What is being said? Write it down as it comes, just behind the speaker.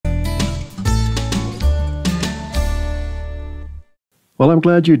Well, I'm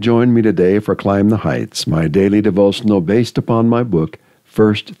glad you joined me today for Climb the Heights, my daily devotional based upon my book,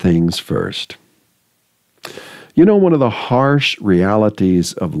 First Things First. You know, one of the harsh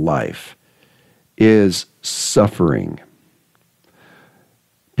realities of life is suffering.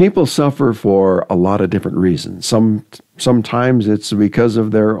 People suffer for a lot of different reasons. Sometimes it's because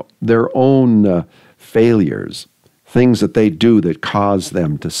of their own failures, things that they do that cause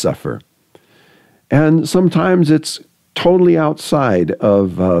them to suffer. And sometimes it's totally outside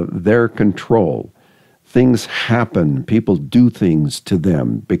of their control. Things happen, people do things to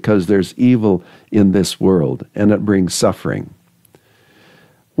them because there's evil in this world, and it brings suffering.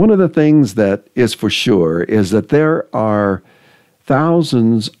 One of the things that is for sure is that there are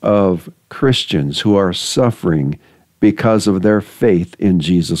thousands of Christians who are suffering because of their faith in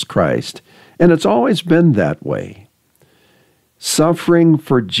Jesus Christ. And it's always been that way. Suffering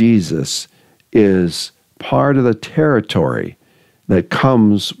for Jesus is part of the territory that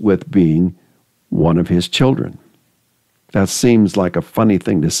comes with being one of his children. That seems like a funny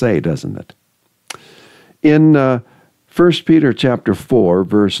thing to say, doesn't it? In 1 Peter chapter 4,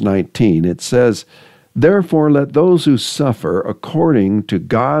 verse 19, it says, "Therefore let those who suffer according to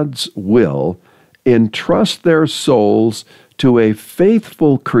God's will entrust their souls to a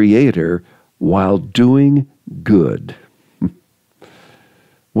faithful Creator while doing good."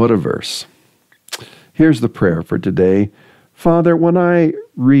 What a verse. Here's the prayer for today. Father, when I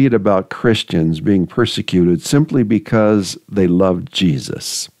read about Christians being persecuted simply because they loved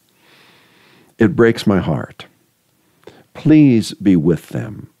Jesus, it breaks my heart. Please be with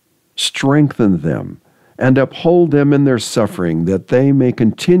them, strengthen them, and uphold them in their suffering, that they may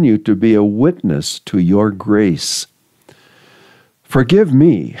continue to be a witness to your grace. Forgive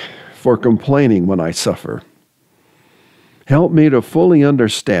me for complaining when I suffer. Help me to fully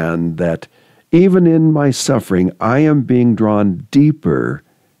understand that even in my suffering, I am being drawn deeper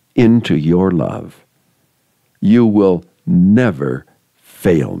into your love. You will never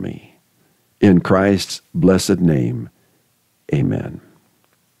fail me. In Christ's blessed name, amen.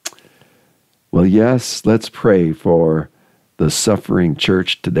 Well, yes, let's pray for the suffering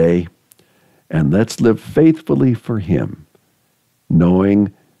church today, and let's live faithfully for him,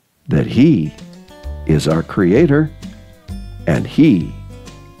 knowing that he is our Creator and he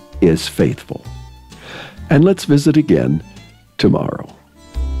is faithful. And let's visit again tomorrow.